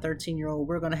me and my 13-year-old,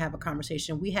 we're going to have a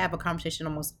conversation. We have a conversation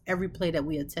almost every play that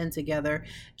we attend together,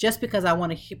 just because I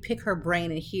want to pick her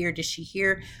brain and hear, did she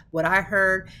hear what I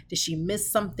heard? Did she miss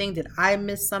something? Did I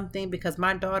miss something? Because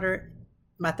my daughter,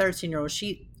 my 13-year-old,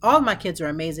 all of my kids are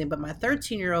amazing, but my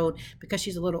 13-year-old, because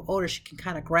she's a little older, she can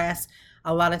kind of grasp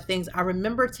a lot of things. I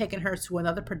remember taking her to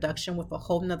another production with a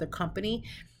whole nother company,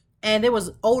 and there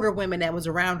was older women that was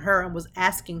around her and was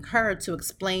asking her to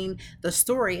explain the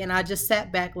story. And I just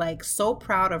sat back so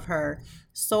proud of her,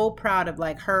 so proud of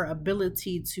her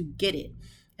ability to get it.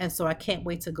 And so I can't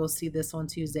wait to go see this on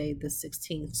Tuesday, the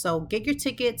 16th. So get your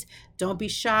tickets. Don't be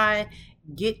shy.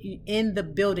 Get in the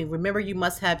building. Remember, you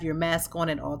must have your mask on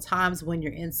at all times when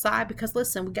you're inside, because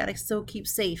listen, we got to still keep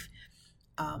safe.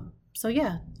 So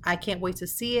yeah, I can't wait to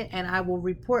see it, and I will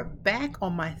report back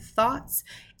on my thoughts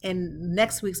in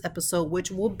next week's episode,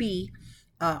 which will be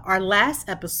our last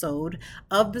episode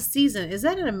of the season. Is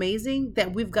that amazing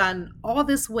that we've gotten all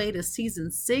this way to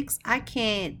season 6? I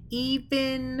can't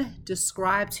even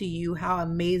describe to you how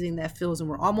amazing that feels, and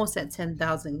we're almost at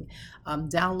 10,000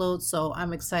 downloads, so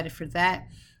I'm excited for that,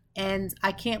 and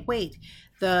I can't wait.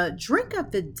 The drink of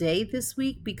the day this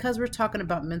week, because we're talking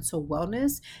about mental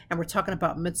wellness and we're talking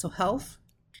about mental health,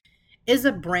 is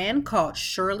a brand called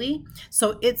Shirley.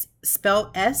 So it's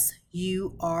spelled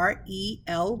Surely,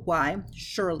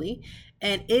 Shirley.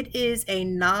 and it is a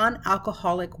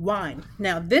non-alcoholic wine.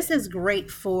 Now, this is great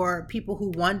for people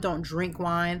who, one, don't drink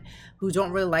wine, who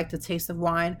don't really like the taste of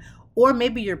wine, or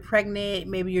maybe you're pregnant,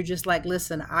 maybe you're just like,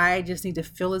 listen, I just need to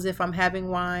feel as if I'm having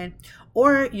wine.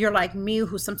 Or you're like me,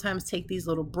 who sometimes take these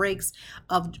little breaks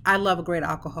of, I love a great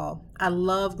alcohol. I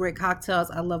love great cocktails.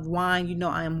 I love wine. You know,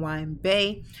 I am wine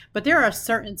bae. But there are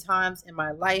certain times in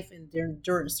my life and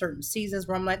during certain seasons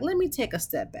where I'm like, let me take a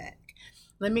step back.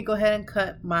 Let me go ahead and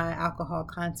cut my alcohol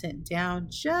content down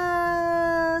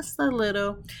just a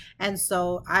little. And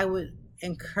so I would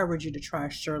encourage you to try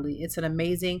Shirley. It's an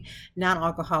amazing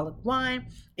non-alcoholic wine.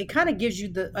 It kind of gives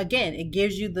you it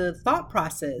gives you the thought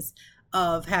process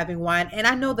of having wine. And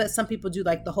I know that some people do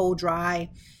like the whole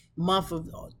dry month of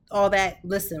all that.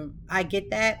 Listen, I get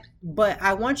that, but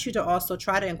I want you to also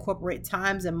try to incorporate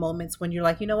times and moments when you're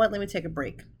like, you know what, let me take a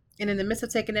break. And in the midst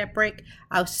of taking that break,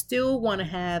 I still want to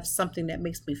have something that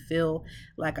makes me feel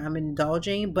like I'm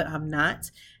indulging, but I'm not.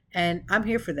 And I'm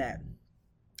here for that.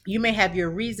 You may have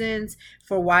your reasons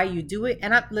for why you do it.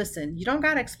 And listen, you don't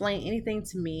got to explain anything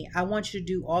to me. I want you to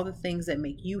do all the things that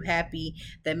make you happy,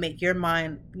 that make your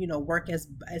mind, work as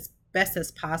best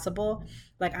as possible.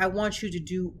 Like, I want you to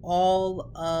do all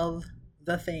of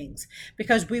the things,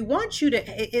 because we want you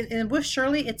to, and with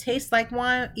Shirley, it tastes like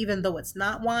wine, even though it's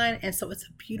not wine. And so it's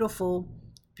a beautiful,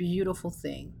 beautiful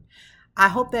thing. I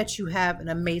hope that you have an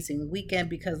amazing weekend,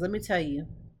 because let me tell you,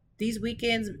 these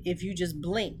weekends, if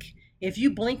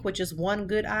you blink with just one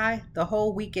good eye, the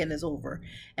whole weekend is over.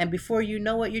 And before you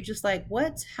know it, you're just like,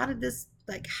 what? How did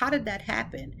that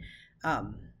happen?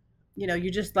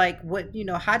 You're just like, what,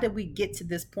 how did we get to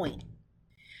this point?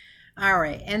 All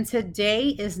right. And today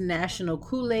is National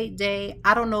Kool-Aid Day.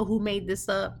 I don't know who made this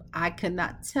up. I could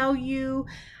not tell you.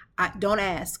 Don't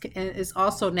ask. And it's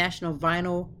also National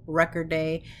Vinyl Record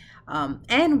Day,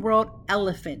 and World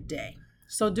Elephant Day.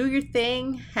 So do your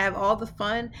thing. Have all the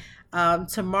fun.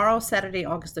 Tomorrow, Saturday,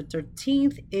 August the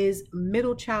 13th, is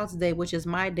Middle Child's Day, which is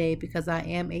my day because I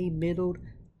am a middle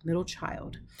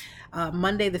child.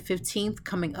 Monday the 15th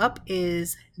coming up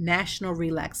is National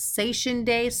Relaxation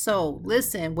Day. So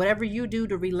listen, whatever you do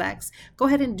to relax, go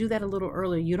ahead and do that a little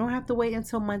earlier. You don't have to wait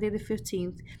until Monday the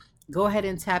 15th. Go ahead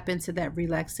and tap into that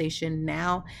relaxation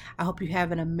now. I hope you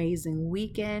have an amazing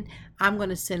weekend. I'm going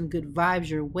to send good vibes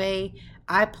your way.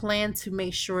 I plan to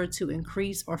make sure to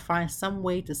increase or find some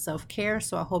way to self-care,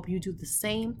 so I hope you do the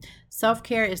same.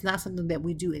 Self-care is not something that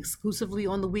we do exclusively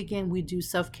on the weekend. We do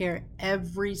self-care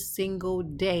every single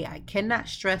day. I cannot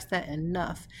stress that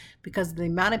enough, because the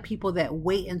amount of people that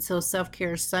wait until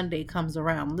self-care Sunday comes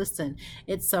around. Listen,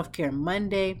 it's self-care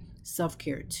Monday,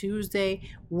 self-care Tuesday,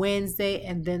 Wednesday,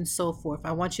 and then so forth.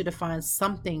 I want you to find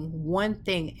something, one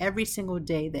thing every single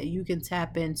day that you can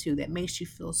tap into that makes you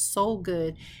feel so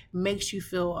good, makes you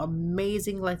feel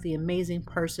amazing, like the amazing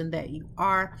person that you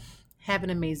are. Have an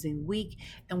amazing week.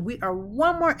 And we are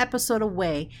one more episode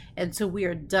away until we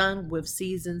are done with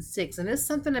season 6. And there's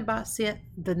something about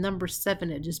the number 7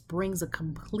 that just brings a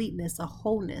completeness, a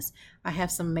wholeness. I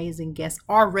have some amazing guests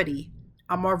already.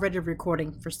 I'm already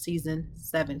recording for season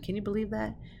 7. Can you believe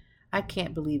that? I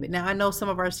can't believe it. Now, I know some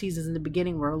of our seasons in the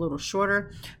beginning were a little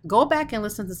shorter. Go back and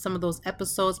listen to some of those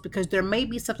episodes, because there may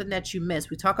be something that you missed.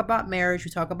 We talk about marriage.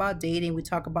 We talk about dating. We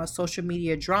talk about social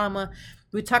media drama.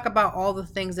 We talk about all the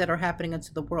things that are happening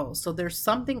into the world. So there's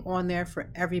something on there for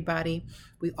everybody.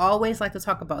 We always like to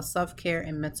talk about self-care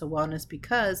and mental wellness,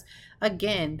 because,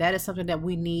 again, that is something that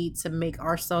we need to make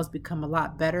ourselves become a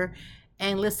lot better.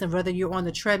 And listen, whether you're on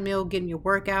the treadmill getting your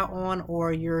workout on,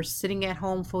 or you're sitting at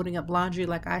home folding up laundry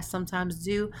like I sometimes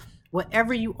do,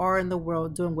 whatever you are in the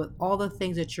world doing, with all the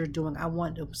things that you're doing, I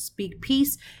want to speak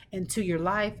peace into your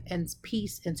life and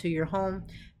peace into your home.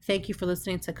 Thank you for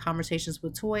listening to Conversations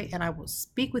with Toy, and I will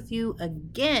speak with you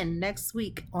again next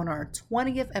week on our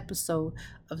 20th episode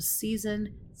of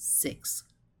season 6.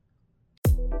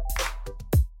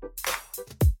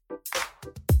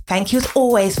 Thank you as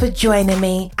always for joining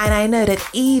me, and I know that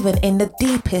even in the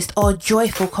deepest or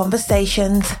joyful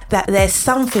conversations, that there's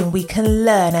something we can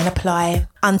learn and apply.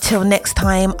 Until next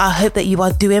time, I hope that you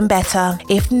are doing better.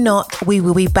 If not, we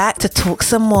will be back to talk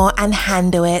some more and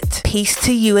handle it. Peace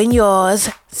to you and yours.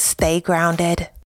 Stay grounded.